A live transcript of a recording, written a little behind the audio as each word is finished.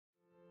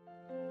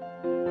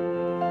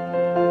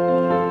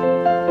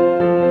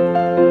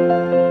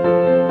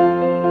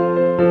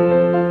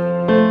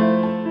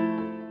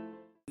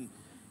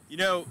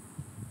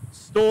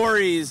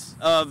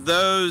of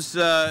those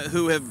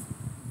who have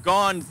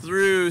gone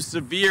through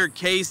severe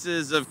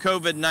cases of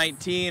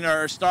COVID-19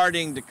 are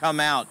starting to come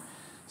out.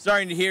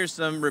 Starting to hear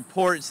some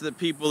reports that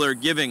people are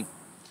giving.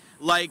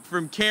 Like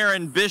from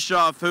Karen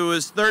Bischoff, who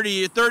was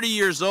 30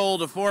 years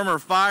old, a former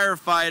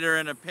firefighter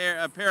and a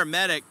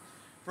paramedic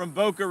from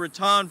Boca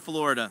Raton,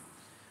 Florida.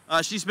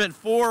 She spent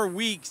 4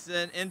 weeks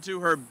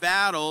into her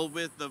battle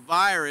with the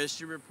virus.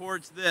 She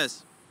reports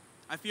this: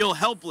 "I feel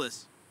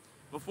helpless.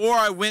 Before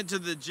I went to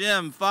the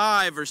gym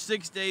 5 or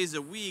 6 days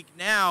a week.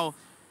 Now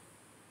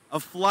a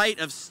flight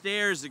of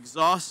stairs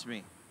exhausts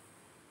me.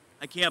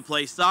 I can't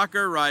play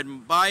soccer,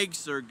 ride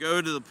bikes, or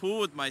go to the pool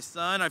with my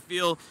son. I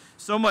feel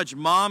so much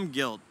mom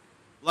guilt,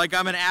 like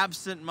I'm an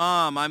absent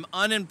mom. I'm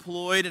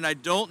unemployed and I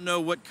don't know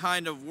what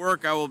kind of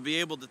work I will be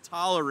able to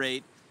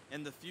tolerate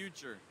in the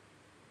future."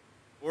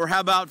 Or how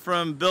about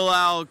from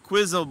Bilal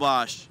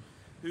Quizelbash,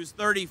 who's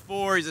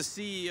 34, he's a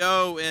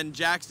CEO in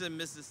Jackson,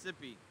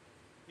 Mississippi.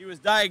 He was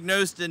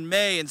diagnosed in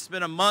May and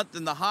spent a month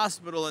in the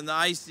hospital in the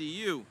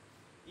ICU.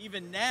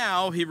 Even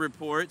now, he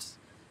reports,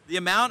 "The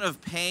amount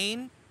of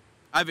pain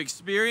I've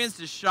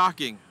experienced is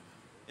shocking.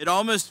 It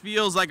almost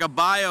feels like a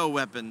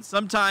bioweapon.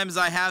 Sometimes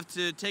I have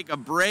to take a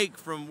break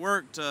from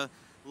work to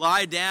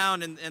lie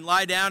down and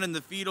lie down in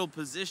the fetal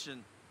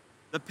position.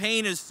 The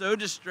pain is so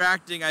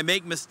distracting. I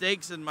make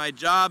mistakes in my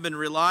job and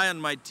rely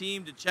on my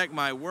team to check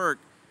my work.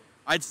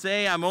 I'd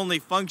say I'm only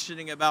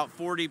functioning about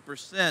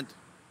 40%.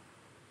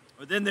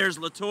 But then there's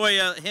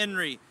Latoya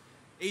Henry,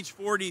 age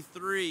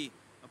 43,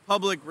 a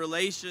public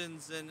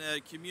relations and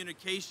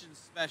communications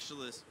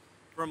specialist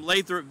from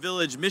Lathrop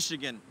Village,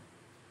 Michigan.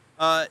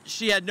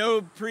 She had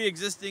no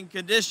pre-existing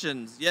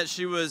conditions, yet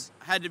she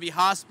had to be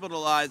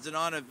hospitalized and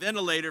on a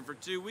ventilator for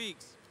 2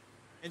 weeks.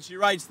 And she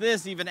writes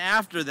this even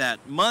after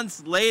that: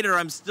 "Months later,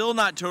 I'm still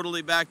not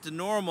totally back to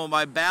normal.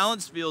 My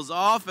balance feels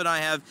off and I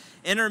have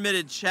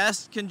intermittent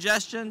chest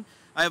congestion.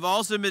 I have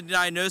also been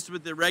diagnosed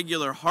with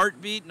irregular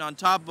heartbeat, and on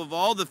top of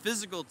all the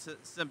physical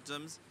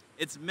symptoms,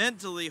 it's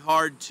mentally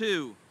hard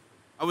too.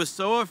 I was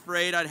so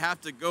afraid I'd have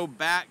to go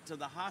back to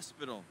the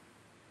hospital."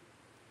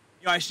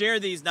 You know, I share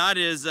these not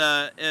as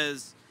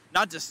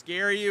not to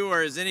scare you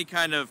or as any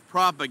kind of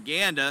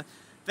propaganda.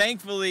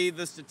 Thankfully,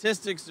 the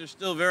statistics are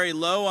still very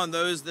low on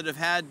those that have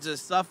had to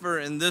suffer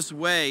in this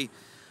way.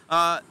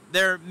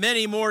 There are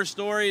many more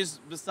stories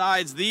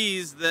besides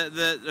these that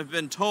have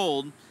been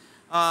told,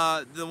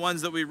 the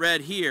ones that we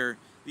read here.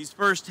 These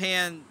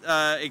firsthand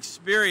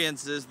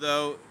experiences,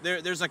 though,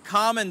 there's a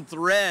common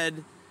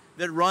thread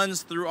that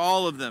runs through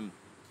all of them.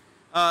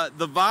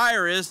 The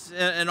virus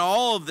and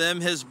all of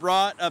them has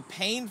brought a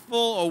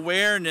painful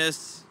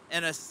awareness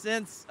and a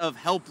sense of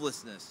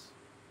helplessness.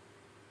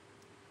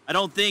 I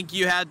don't think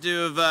you had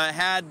to have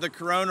had the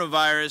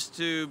coronavirus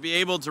to be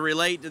able to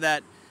relate to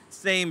that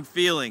same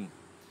feeling.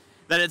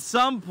 That at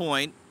some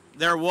point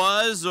there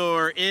was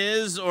or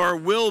is or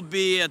will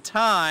be a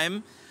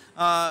time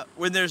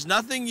when there's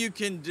nothing you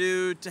can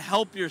do to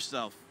help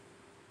yourself.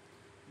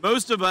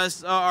 Most of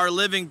us are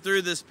living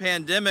through this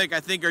pandemic,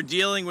 I think, are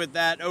dealing with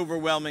that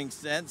overwhelming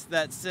sense,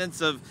 that sense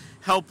of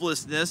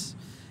helplessness.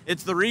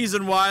 It's the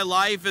reason why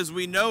life as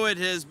we know it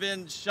has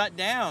been shut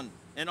down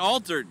and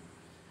altered.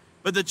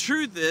 But the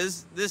truth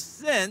is, this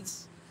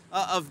sense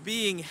of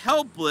being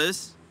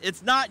helpless,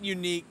 it's not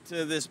unique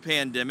to this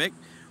pandemic.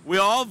 We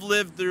all have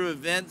lived through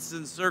events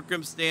and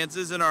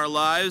circumstances in our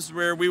lives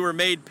where we were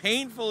made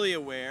painfully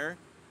aware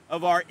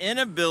of our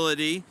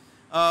inability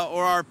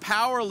or our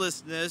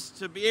powerlessness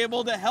to be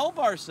able to help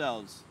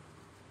ourselves.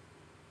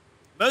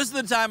 Most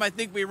of the time, I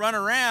think we run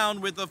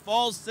around with a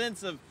false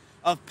sense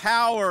of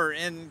power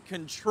and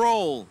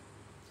control.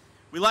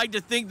 We like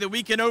to think that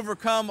we can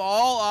overcome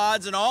all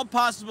odds and all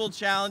possible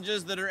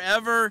challenges that are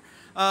ever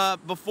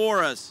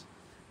before us.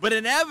 But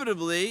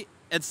inevitably,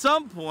 at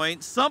some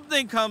point,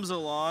 something comes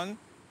along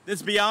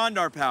that's beyond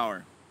our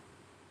power.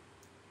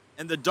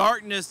 And the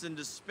darkness and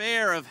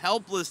despair of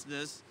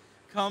helplessness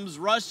comes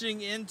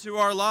rushing into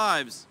our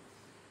lives.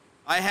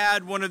 I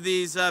had one of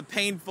these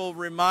painful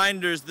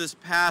reminders this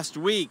past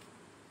week.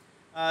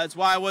 That's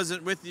why I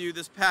wasn't with you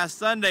this past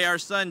Sunday. Our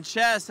son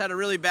Chess had a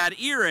really bad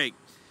earache.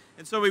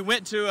 And so we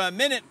went to a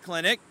Minute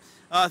Clinic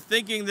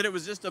thinking that it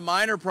was just a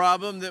minor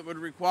problem that would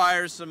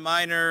require some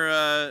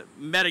minor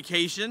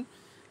medication.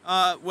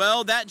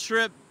 Well, that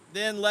trip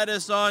then led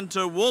us on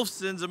to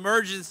Wolfson's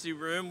emergency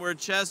room where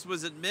Chess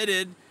was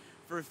admitted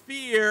for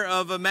fear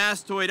of a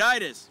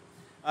mastoiditis.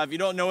 If you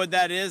don't know what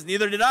that is,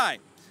 neither did I.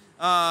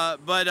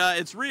 But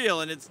it's real,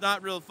 and it's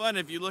not real fun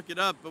if you look it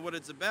up, but what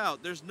it's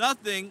about. There's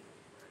nothing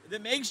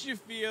that makes you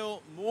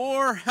feel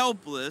more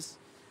helpless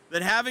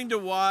than having to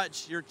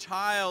watch your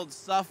child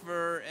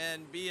suffer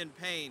and be in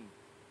pain.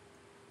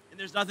 And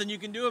there's nothing you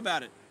can do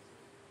about it.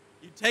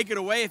 You'd take it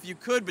away if you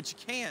could, but you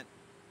can't.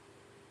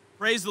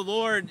 Praise the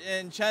Lord,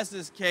 in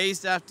Chess's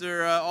case,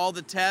 after all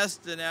the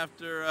tests and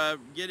after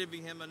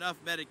giving him enough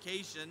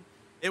medication,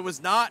 it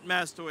was not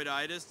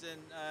mastoiditis,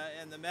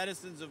 and the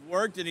medicines have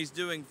worked, and he's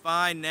doing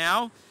fine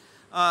now.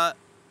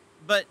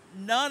 But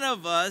none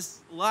of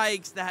us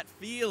likes that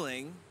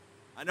feeling,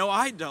 I know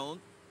I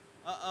don't,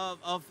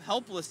 of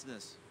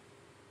helplessness.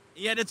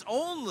 Yet it's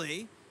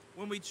only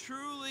when we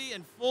truly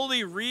and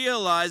fully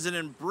realize and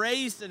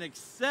embrace and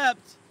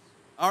accept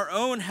our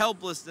own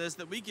helplessness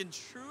that we can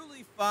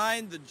truly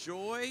find the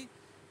joy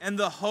and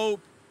the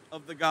hope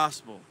of the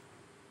gospel.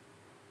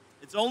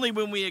 It's only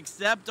when we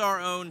accept our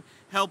own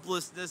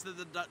helplessness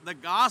that the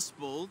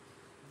gospel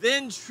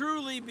then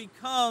truly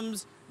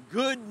becomes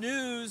good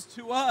news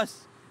to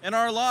us in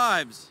our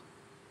lives.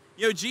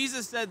 You know,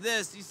 Jesus said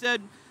this. He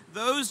said,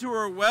 "Those who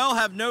are well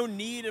have no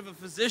need of a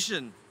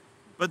physician,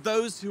 but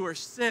those who are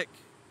sick.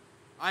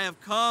 I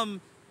have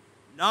come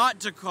not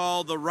to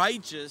call the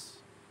righteous,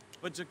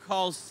 but to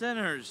call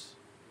sinners."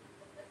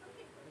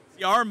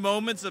 See, our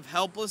moments of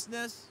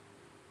helplessness,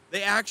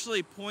 they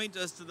actually point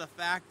us to the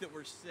fact that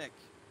we're sick.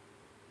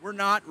 We're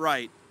not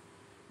right.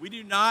 We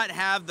do not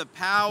have the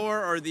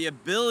power or the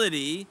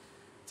ability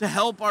to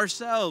help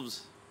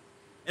ourselves.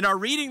 In our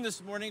reading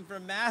this morning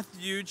from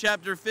Matthew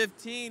chapter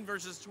 15,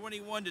 verses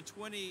 21 to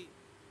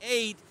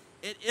 28,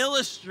 it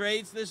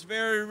illustrates this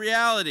very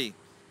reality.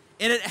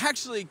 And it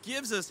actually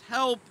gives us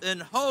help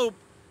and hope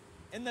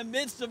in the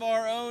midst of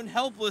our own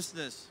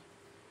helplessness.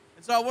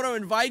 And so I want to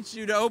invite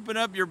you to open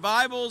up your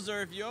Bibles,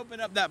 or if you open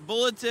up that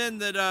bulletin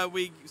that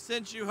we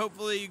sent you,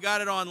 hopefully you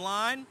got it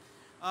online.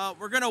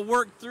 We're going to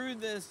work through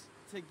this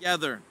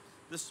together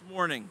this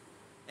morning.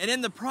 And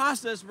in the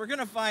process, we're going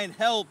to find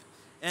help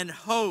and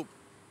hope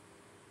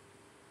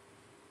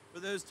for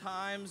those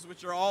times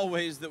which are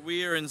always that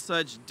we are in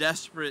such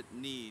desperate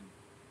need.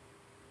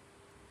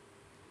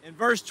 In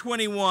verse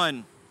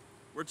 21,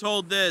 we're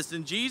told this,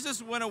 "And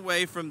Jesus went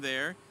away from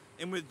there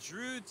and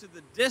withdrew to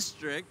the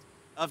district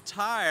of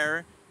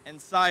Tyre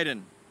and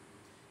Sidon."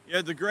 You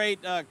know, the great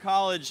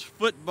college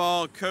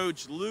football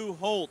coach Lou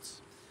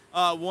Holtz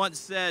once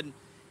said,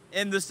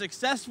 "In the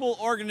successful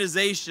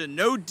organization,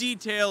 no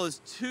detail is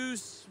too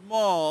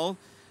small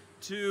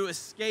to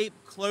escape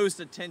close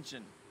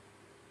attention."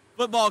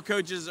 Football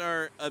coaches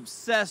are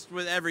obsessed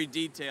with every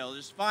detail,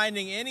 just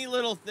finding any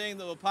little thing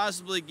that will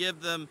possibly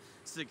give them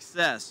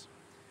success.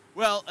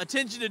 Well,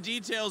 attention to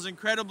detail is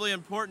incredibly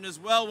important as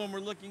well when we're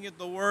looking at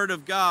the Word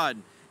of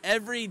God.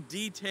 Every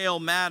detail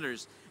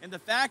matters. And the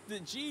fact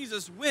that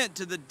Jesus went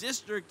to the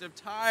district of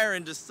Tyre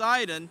and to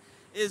Sidon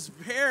is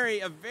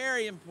a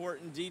very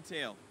important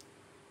detail.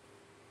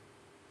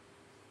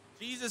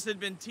 Jesus had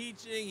been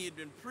teaching, he had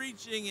been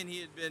preaching, and he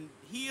had been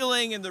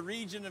healing in the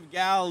region of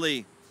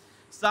Galilee.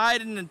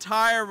 Sidon and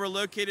Tyre were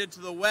located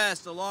to the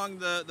west along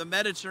the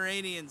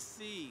Mediterranean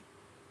Sea.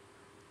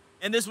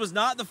 And this was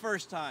not the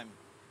first time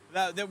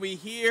that we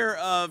hear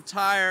of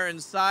Tyre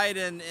and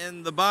Sidon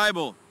in the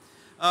Bible.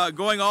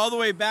 Going all the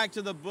way back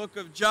to the book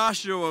of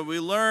Joshua, we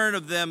learn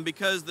of them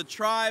because the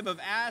tribe of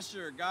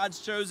Asher, God's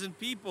chosen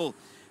people,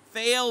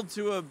 failed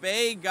to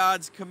obey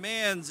God's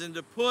commands and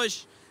to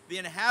push the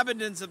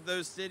inhabitants of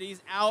those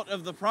cities out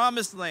of the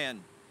promised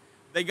land.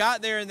 They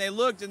got there and they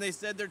looked and they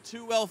said, "They're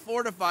too well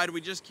fortified, we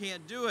just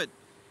can't do it."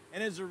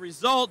 And as a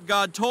result,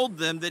 God told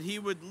them that he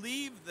would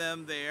leave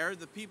them there,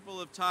 the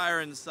people of Tyre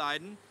and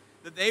Sidon,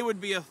 that they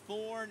would be a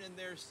thorn in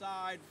their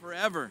side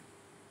forever.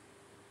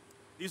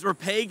 These were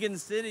pagan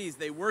cities.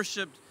 They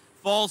worshiped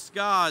false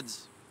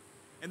gods.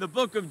 In the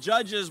book of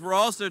Judges, we're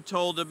also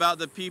told about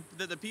that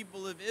the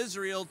people of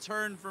Israel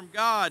turned from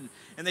God,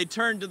 and they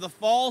turned to the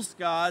false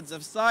gods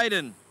of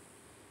Sidon.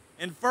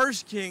 In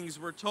 1 Kings,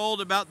 we're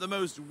told about the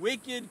most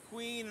wicked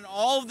queen in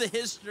all of the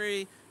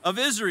history of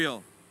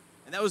Israel,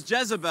 and that was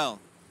Jezebel.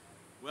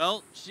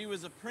 Well, she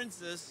was a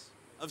princess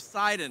of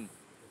Sidon.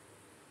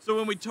 So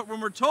when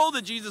we're told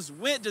that Jesus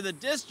went to the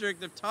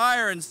district of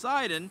Tyre and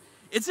Sidon,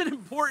 it's an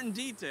important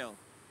detail.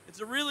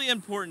 It's a really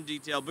important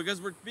detail because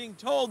we're being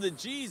told that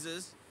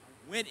Jesus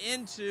went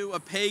into a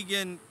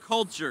pagan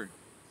culture.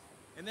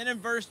 And then in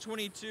verse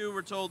 22,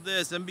 we're told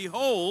this, "And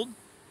behold,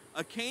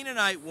 a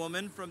Canaanite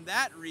woman from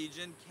that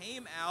region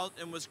came out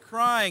and was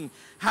crying,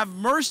 'Have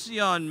mercy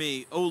on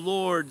me, O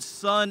Lord,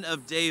 Son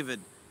of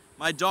David.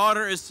 My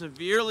daughter is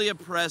severely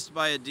oppressed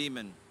by a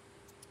demon.'"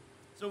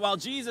 So while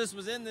Jesus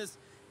was in this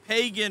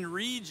pagan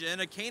region,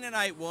 a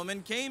Canaanite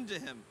woman came to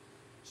him.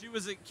 She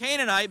was a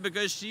Canaanite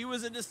because she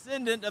was a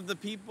descendant of the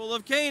people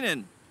of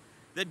Canaan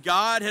that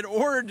God had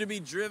ordered to be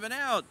driven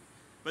out,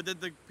 but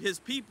that his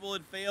people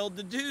had failed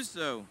to do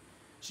so.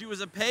 She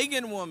was a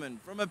pagan woman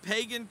from a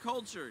pagan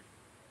culture.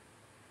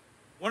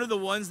 One of the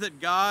ones that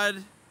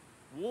God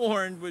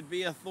warned would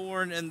be a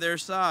thorn in their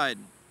side.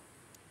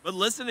 But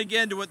listen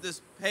again to what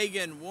this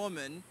pagan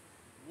woman,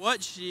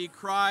 what she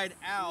cried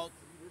out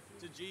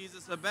to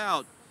Jesus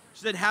about.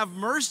 She said, "Have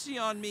mercy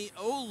on me,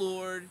 O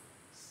Lord,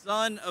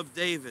 Son of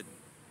David."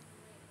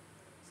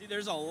 See,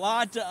 there's a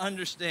lot to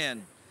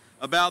understand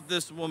about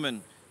this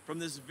woman from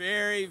this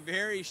very,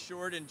 very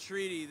short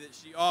entreaty that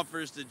she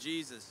offers to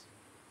Jesus.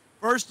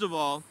 First of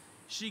all,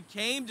 she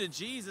came to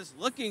Jesus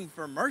looking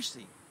for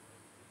mercy.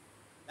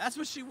 That's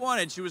what she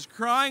wanted. She was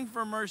crying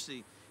for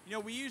mercy. You know,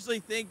 we usually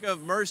think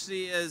of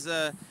mercy as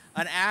an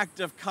act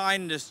of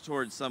kindness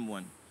towards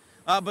someone.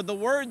 But the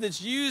word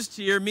that's used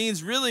here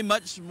means really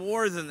much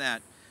more than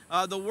that.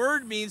 The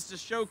word means to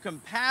show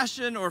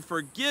compassion or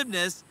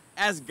forgiveness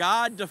as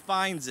God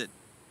defines it.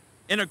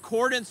 in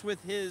accordance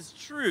with his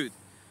truth.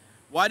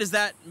 Why does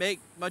that make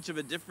much of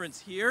a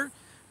difference here?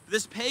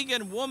 This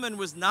pagan woman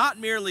was not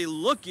merely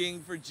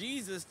looking for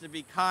Jesus to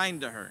be kind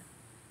to her.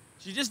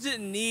 She just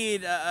didn't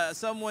need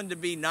someone to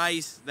be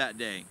nice that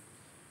day.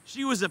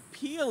 She was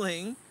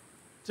appealing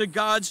to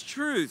God's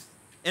truth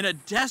in a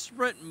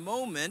desperate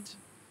moment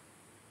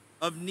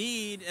of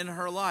need in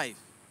her life.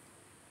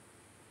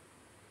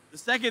 The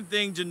second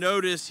thing to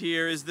notice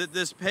here is that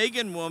this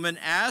pagan woman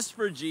asked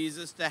for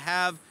Jesus to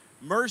have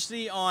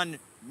mercy on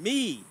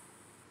me.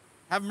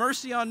 Have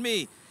mercy on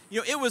me. You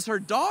know, it was her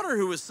daughter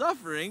who was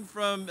suffering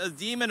from a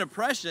demon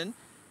oppression.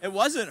 It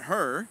wasn't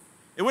her.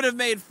 It would have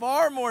made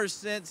far more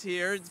sense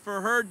here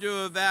for her to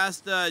have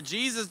asked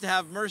Jesus to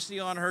have mercy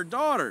on her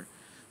daughter.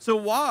 So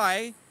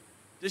why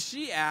does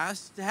she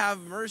ask to have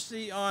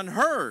mercy on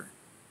her?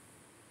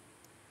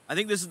 I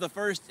think this is the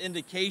first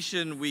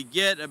indication we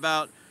get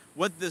about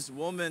what this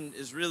woman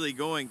is really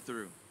going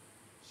through.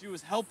 She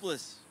was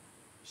helpless.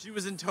 She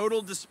was in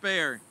total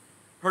despair.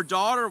 Her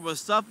daughter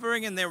was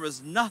suffering, and there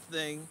was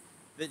nothing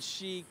that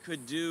she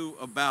could do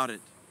about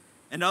it.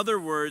 In other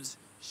words,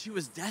 she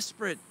was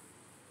desperate.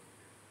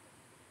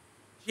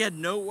 She had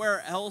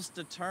nowhere else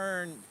to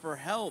turn for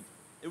help.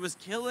 It was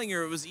killing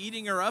her. It was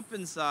eating her up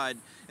inside.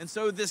 And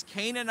so this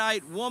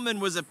Canaanite woman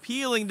was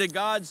appealing to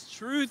God's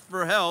truth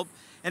for help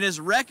and has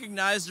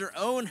recognized her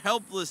own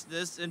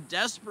helplessness and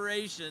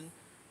desperation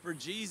for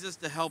Jesus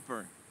to help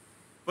her.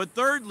 But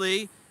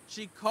thirdly,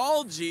 she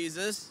called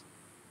Jesus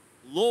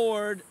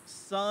Lord,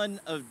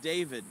 Son of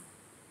David.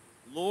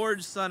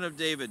 Lord, Son of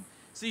David.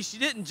 See, she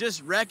didn't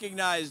just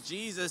recognize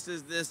Jesus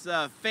as this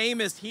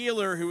famous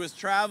healer who was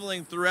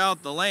traveling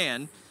throughout the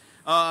land,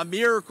 a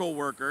miracle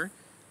worker.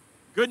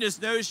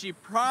 Goodness knows she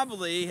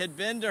probably had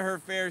been to her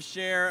fair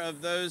share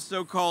of those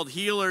so-called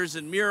healers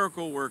and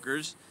miracle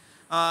workers,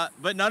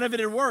 but none of it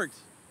had worked.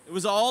 It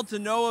was all to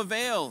no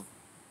avail.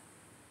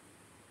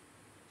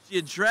 She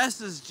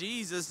addresses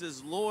Jesus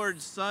as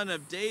Lord, Son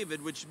of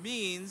David, which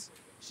means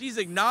she's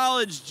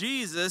acknowledged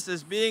Jesus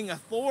as being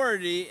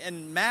authority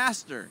and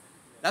master.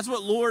 That's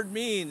what Lord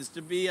means,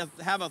 to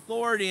have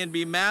authority and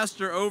be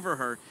master over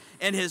her.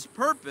 And his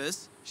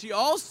purpose, she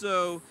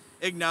also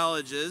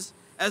acknowledges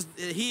as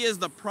he is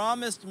the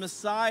promised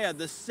Messiah,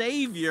 the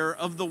Savior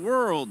of the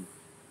world.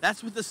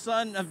 That's what the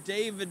Son of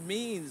David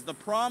means, the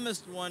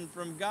promised one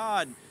from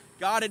God.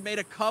 God had made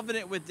a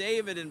covenant with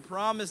David and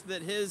promised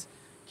that his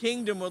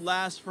kingdom would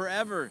last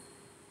forever.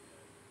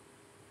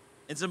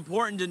 It's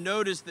important to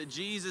notice that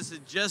Jesus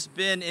had just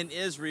been in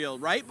Israel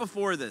right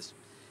before this.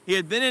 He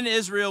had been in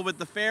Israel with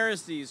the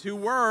Pharisees, who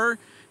were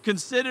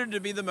considered to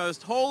be the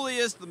most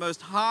holiest, the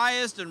most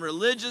highest and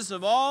religious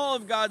of all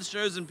of God's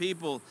chosen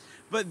people.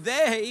 But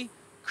they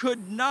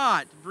could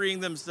not bring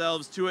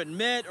themselves to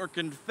admit or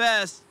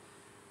confess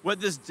what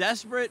this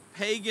desperate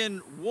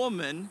pagan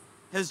woman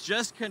has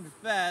just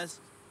confessed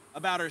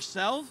about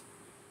herself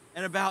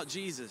and about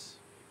Jesus.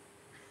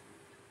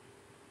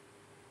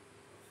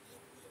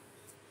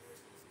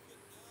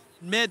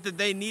 Admit that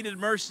they needed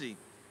mercy,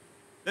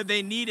 that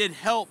they needed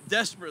help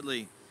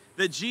desperately,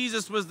 that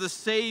Jesus was the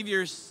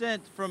Savior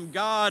sent from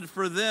God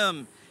for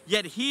them.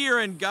 Yet here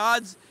in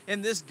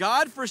this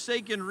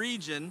God-forsaken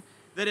region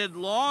that had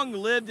long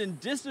lived in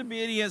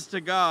disobedience to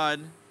God,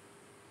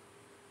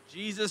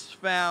 Jesus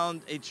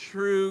found a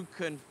true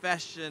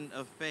confession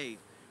of faith,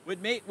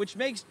 which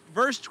makes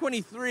verse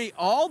 23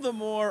 all the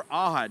more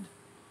odd.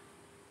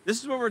 This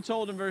is what we're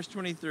told in verse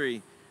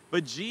 23.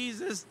 But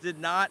Jesus did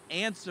not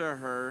answer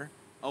her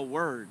a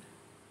word.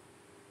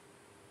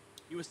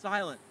 He was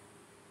silent.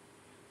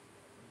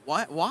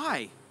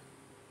 Why?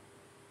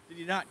 Did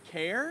he not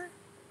care?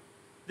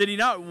 Did he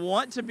not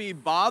want to be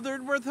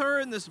bothered with her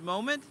in this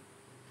moment?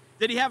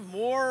 Did he have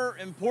more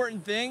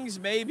important things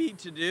maybe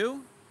to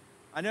do?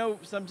 I know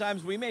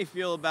sometimes we may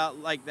feel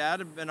like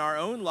that in our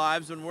own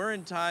lives when we're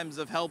in times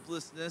of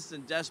helplessness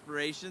and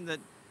desperation, that,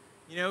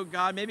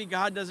 maybe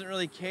God doesn't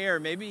really care.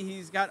 Maybe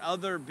he's got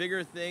other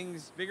bigger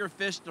things, bigger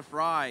fish to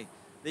fry,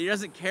 that he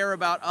doesn't care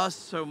about us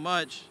so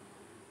much.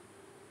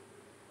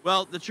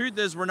 Well, the truth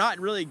is we're not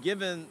really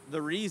given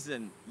the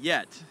reason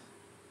yet.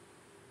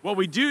 What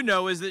we do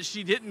know is that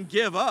she didn't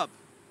give up.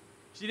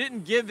 She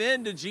didn't give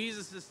in to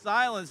Jesus'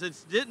 silence. It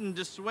didn't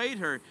dissuade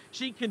her.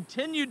 She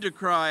continued to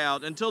cry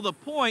out until the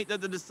point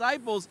that the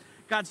disciples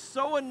got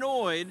so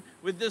annoyed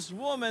with this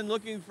woman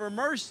looking for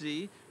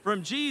mercy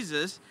from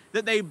Jesus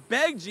that they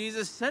begged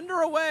Jesus, send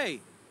her away.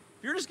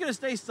 If you're just going to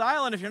stay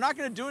silent, if you're not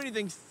going to do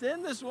anything,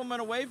 send this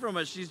woman away from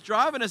us. She's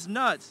driving us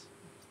nuts.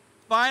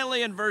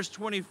 Finally, in verse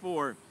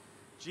 24,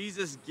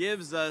 Jesus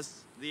gives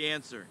us the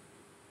answer.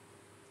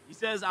 He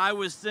says, I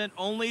was sent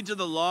only to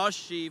the lost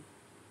sheep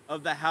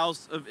of the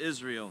house of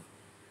Israel.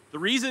 The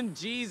reason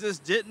Jesus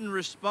didn't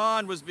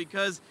respond was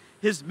because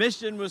his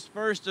mission was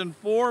first and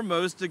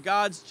foremost to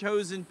God's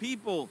chosen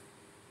people.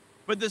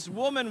 But this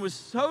woman was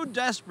so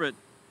desperate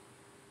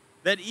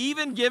that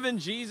even given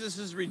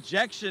Jesus'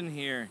 rejection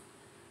here,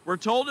 we're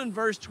told in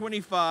verse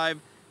 25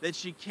 that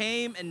she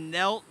came and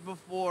knelt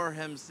before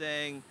him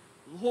saying,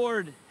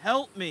 Lord,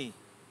 help me.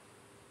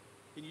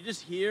 Can you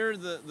just hear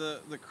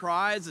the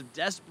cries of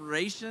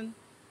desperation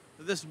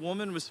that this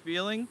woman was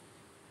feeling?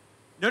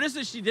 Notice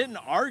that she didn't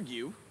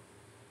argue.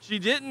 She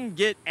didn't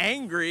get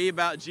angry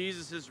about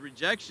Jesus'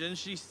 rejection.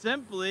 She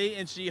simply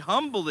and she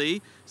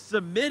humbly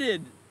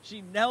submitted.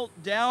 She knelt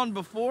down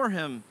before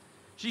him.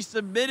 She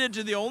submitted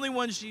to the only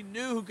one she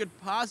knew who could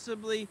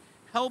possibly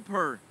help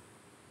her.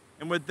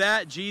 And with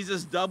that,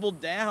 Jesus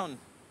doubled down,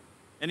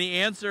 and he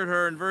answered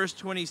her in verse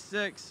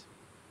 26.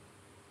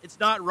 It's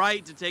not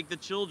right to take the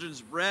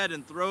children's bread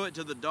and throw it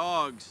to the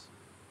dogs.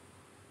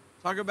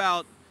 Talk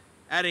about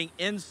adding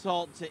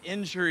insult to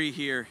injury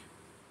here.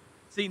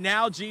 See,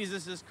 now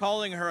Jesus is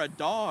calling her a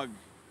dog.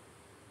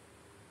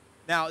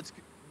 Now,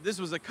 this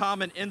was a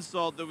common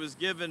insult that was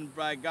given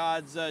by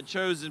God's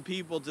chosen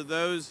people to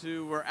those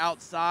who were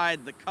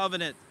outside the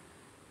covenant.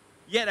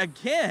 Yet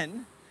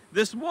again,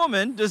 this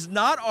woman does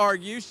not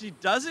argue. She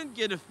doesn't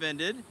get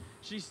offended.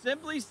 She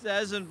simply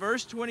says in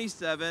verse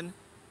 27,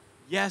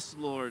 "Yes,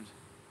 Lord.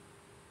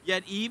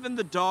 Yet even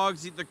the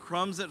dogs eat the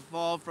crumbs that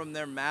fall from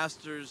their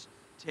master's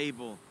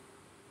table."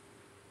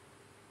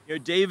 You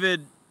know,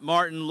 David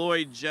Martin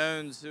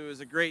Lloyd-Jones, who was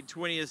a great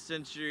 20th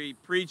century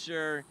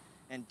preacher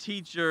and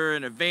teacher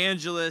and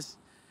evangelist,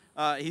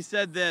 he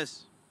said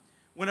this: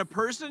 when a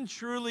person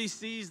truly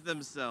sees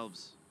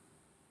themselves,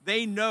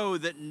 they know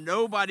that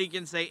nobody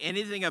can say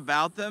anything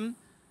about them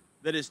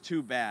that is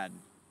too bad.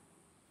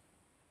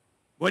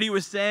 What he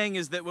was saying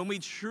is that when we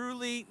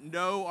truly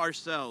know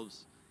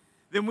ourselves,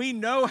 then we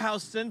know how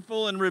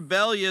sinful and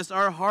rebellious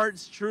our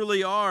hearts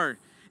truly are.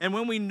 And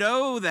when we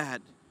know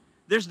that,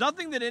 there's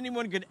nothing that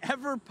anyone could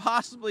ever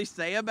possibly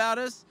say about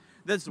us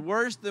that's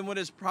worse than what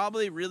is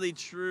probably really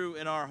true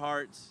in our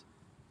hearts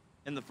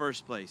in the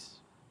first place.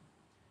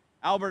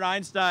 Albert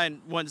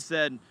Einstein once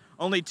said,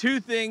 "Only two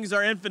things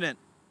are infinite: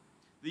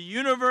 the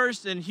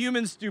universe and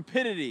human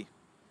stupidity,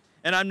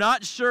 and I'm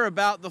not sure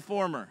about the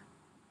former."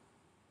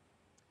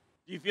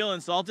 Do you feel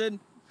insulted?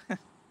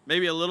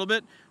 Maybe a little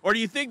bit? Or do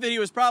you think that he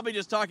was probably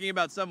just talking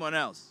about someone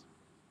else?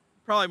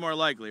 Probably more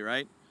likely,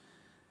 right?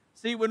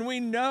 See, when we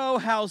know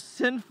how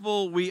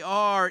sinful we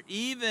are,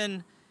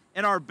 even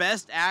in our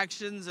best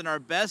actions and our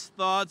best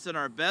thoughts and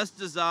our best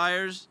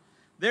desires,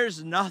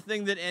 there's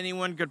nothing that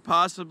anyone could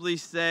possibly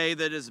say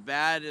that is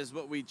bad as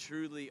what we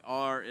truly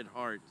are at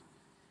heart.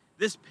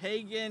 This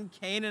pagan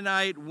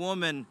Canaanite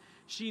woman,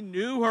 she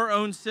knew her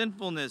own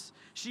sinfulness.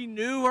 She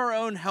knew her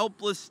own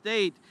helpless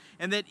state,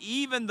 and that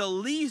even the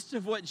least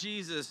of what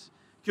Jesus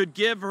could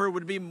give her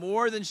would be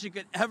more than she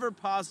could ever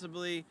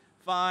possibly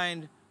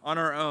find on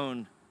her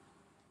own.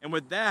 And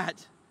with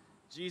that,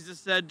 Jesus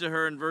said to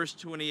her in verse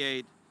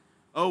 28,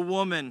 "O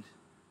woman,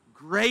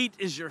 great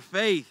is your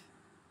faith.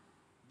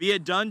 Be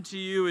it done to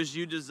you as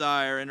you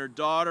desire." And her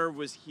daughter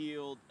was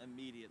healed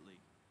immediately.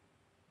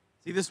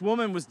 See, this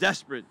woman was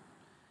desperate.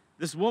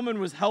 This woman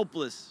was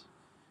helpless.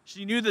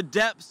 She knew the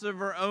depths of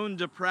her own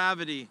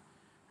depravity,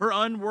 her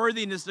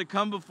unworthiness to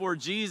come before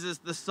Jesus,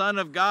 the Son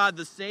of God,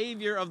 the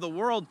Savior of the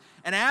world,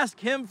 and ask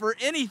him for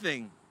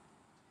anything.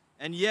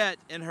 And yet,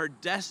 in her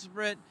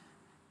desperate,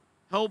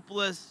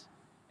 helpless,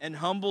 and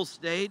humble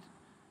state,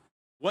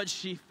 what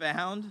she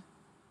found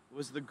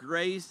was the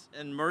grace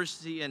and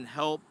mercy and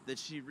help that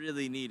she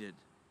really needed.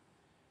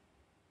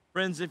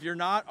 Friends, if you're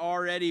not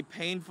already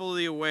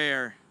painfully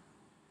aware,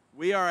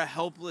 we are a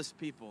helpless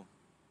people.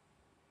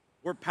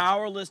 We're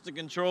powerless to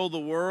control the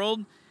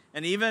world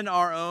and even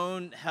our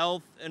own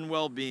health and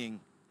well-being.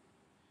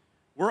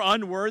 We're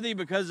unworthy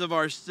because of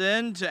our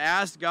sin to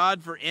ask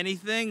God for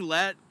anything,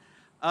 let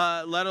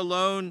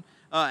alone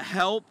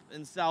help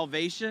and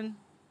salvation.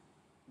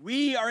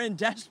 We are in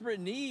desperate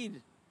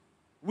need.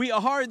 We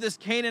are this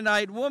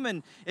Canaanite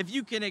woman. If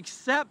you can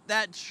accept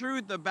that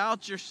truth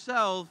about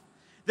yourself,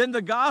 then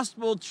the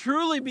gospel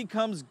truly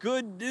becomes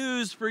good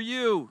news for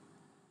you.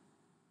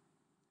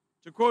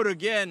 To quote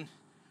again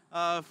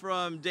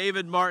from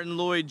David Martin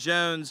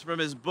Lloyd-Jones from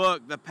his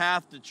book, The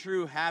Path to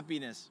True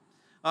Happiness,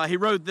 he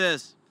wrote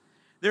this: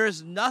 "There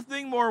is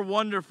nothing more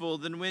wonderful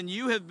than when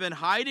you have been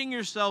hiding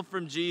yourself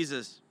from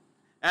Jesus,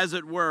 as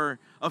it were,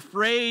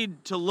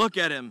 afraid to look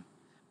at him.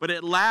 But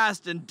at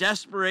last, in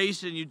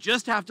desperation, you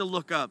just have to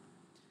look up,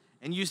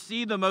 and you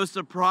see the most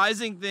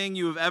surprising thing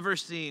you have ever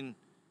seen.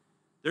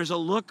 There's a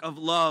look of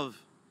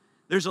love.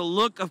 There's a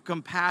look of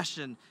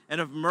compassion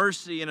and of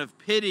mercy and of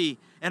pity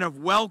and of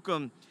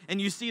welcome. And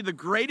you see the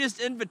greatest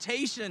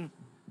invitation: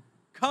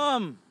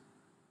 come.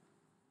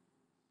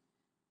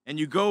 And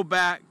you go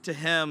back to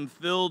him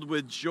filled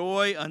with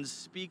joy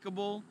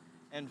unspeakable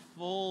and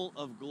full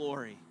of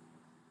glory."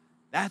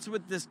 That's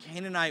what this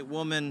Canaanite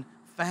woman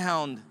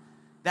found.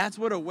 That's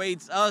what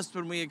awaits us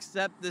when we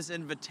accept this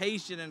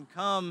invitation and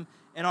come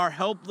in our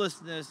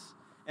helplessness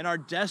and our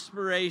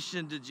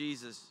desperation to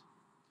Jesus.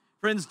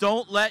 Friends,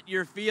 don't let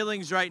your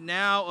feelings right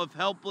now of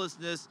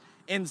helplessness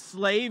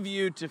enslave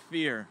you to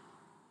fear.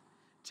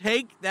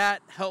 Take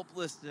that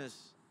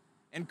helplessness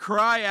and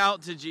cry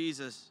out to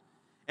Jesus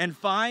and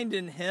find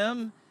in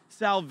him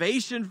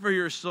salvation for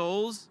your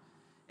souls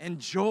and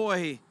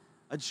joy,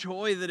 a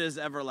joy that is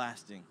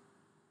everlasting.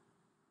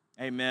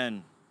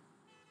 Amen.